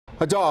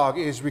A dog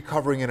is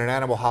recovering in an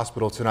animal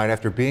hospital tonight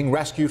after being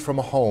rescued from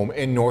a home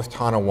in North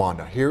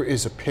Tonawanda. Here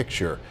is a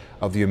picture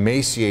of the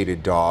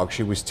emaciated dog.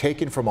 She was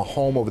taken from a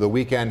home over the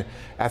weekend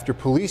after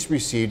police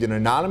received an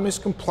anonymous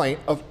complaint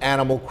of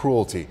animal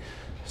cruelty.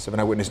 7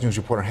 Eyewitness News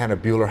reporter Hannah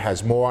Bueller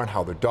has more on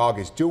how the dog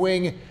is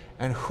doing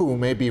and who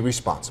may be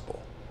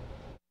responsible.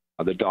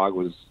 The dog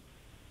was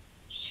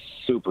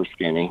super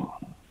skinny.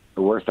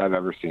 The worst I've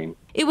ever seen.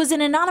 It was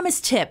an anonymous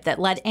tip that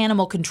led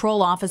animal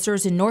control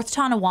officers in North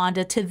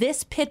Tonawanda to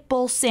this pit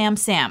bull, Sam.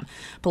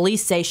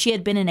 Police say she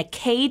had been in a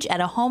cage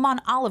at a home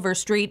on Oliver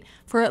Street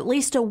for at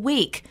least a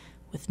week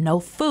with no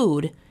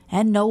food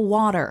and no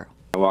water.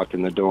 I walked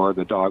in the door.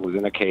 The dog was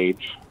in a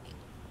cage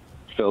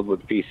filled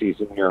with feces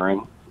and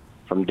urine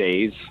from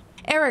days.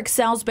 Eric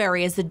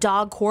Salisbury is the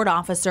dog court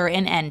officer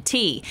in NT.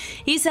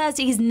 He says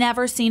he's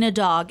never seen a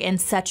dog in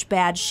such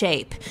bad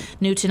shape.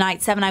 New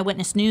tonight, 7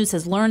 Eyewitness News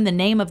has learned the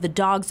name of the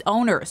dog's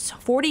owners,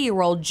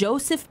 40-year-old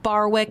Joseph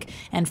Barwick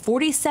and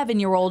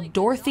 47-year-old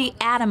Dorothy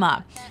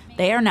Adama.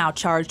 They are now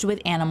charged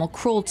with animal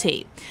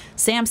cruelty.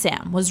 Sam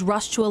was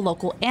rushed to a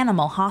local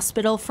animal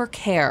hospital for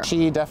care.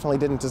 She definitely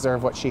didn't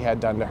deserve what she had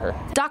done to her.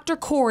 Dr.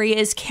 Corey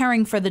is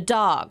caring for the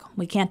dog.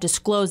 We can't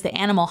disclose the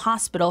animal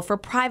hospital for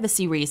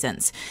privacy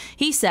reasons.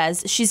 He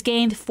says she's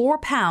gained 4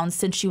 pounds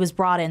since she was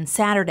brought in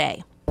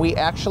Saturday. We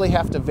actually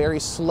have to very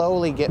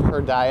slowly get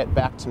her diet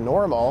back to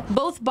normal.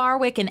 Both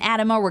Barwick and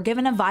Adama were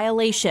given a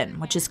violation,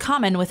 which is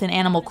common with an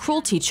animal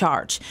cruelty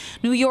charge.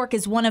 New York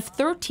is one of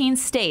 13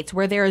 states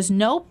where there is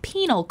no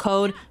penal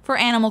code for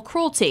animal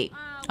cruelty.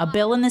 A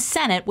bill in the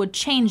Senate would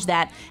change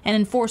that and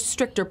enforce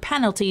stricter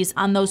penalties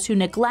on those who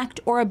neglect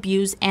or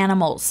abuse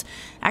animals.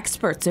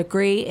 Experts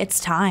agree it's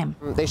time.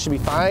 They should be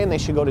fined, they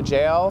should go to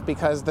jail,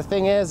 because the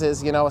thing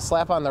is, you know, a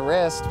slap on the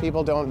wrist,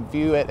 people don't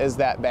view it as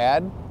that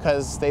bad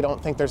because they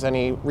don't think there's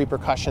any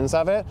repercussions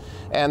of it,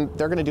 and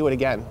they're going to do it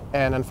again.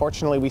 And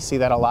unfortunately, we see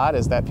that a lot,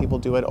 is that people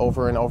do it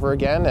over and over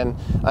again, and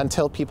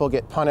until people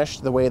get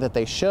punished the way that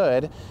they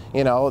should,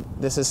 you know,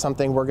 this is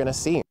something we're going to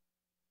see.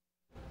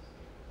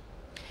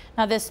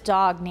 Now, this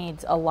dog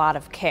needs a lot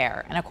of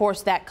care, and of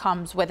course that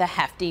comes with a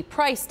hefty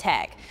price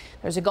tag.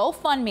 There's a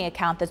GoFundMe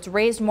account that's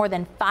raised more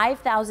than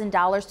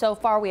 $5,000 so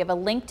far. We have a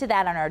link to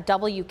that on our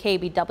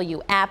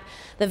WKBW app.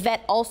 The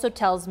vet also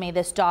tells me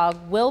this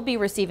dog will be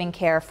receiving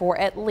care for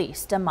at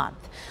least a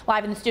month.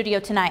 Live in the studio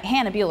tonight,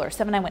 Hannah Bueller,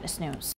 7 Eyewitness News.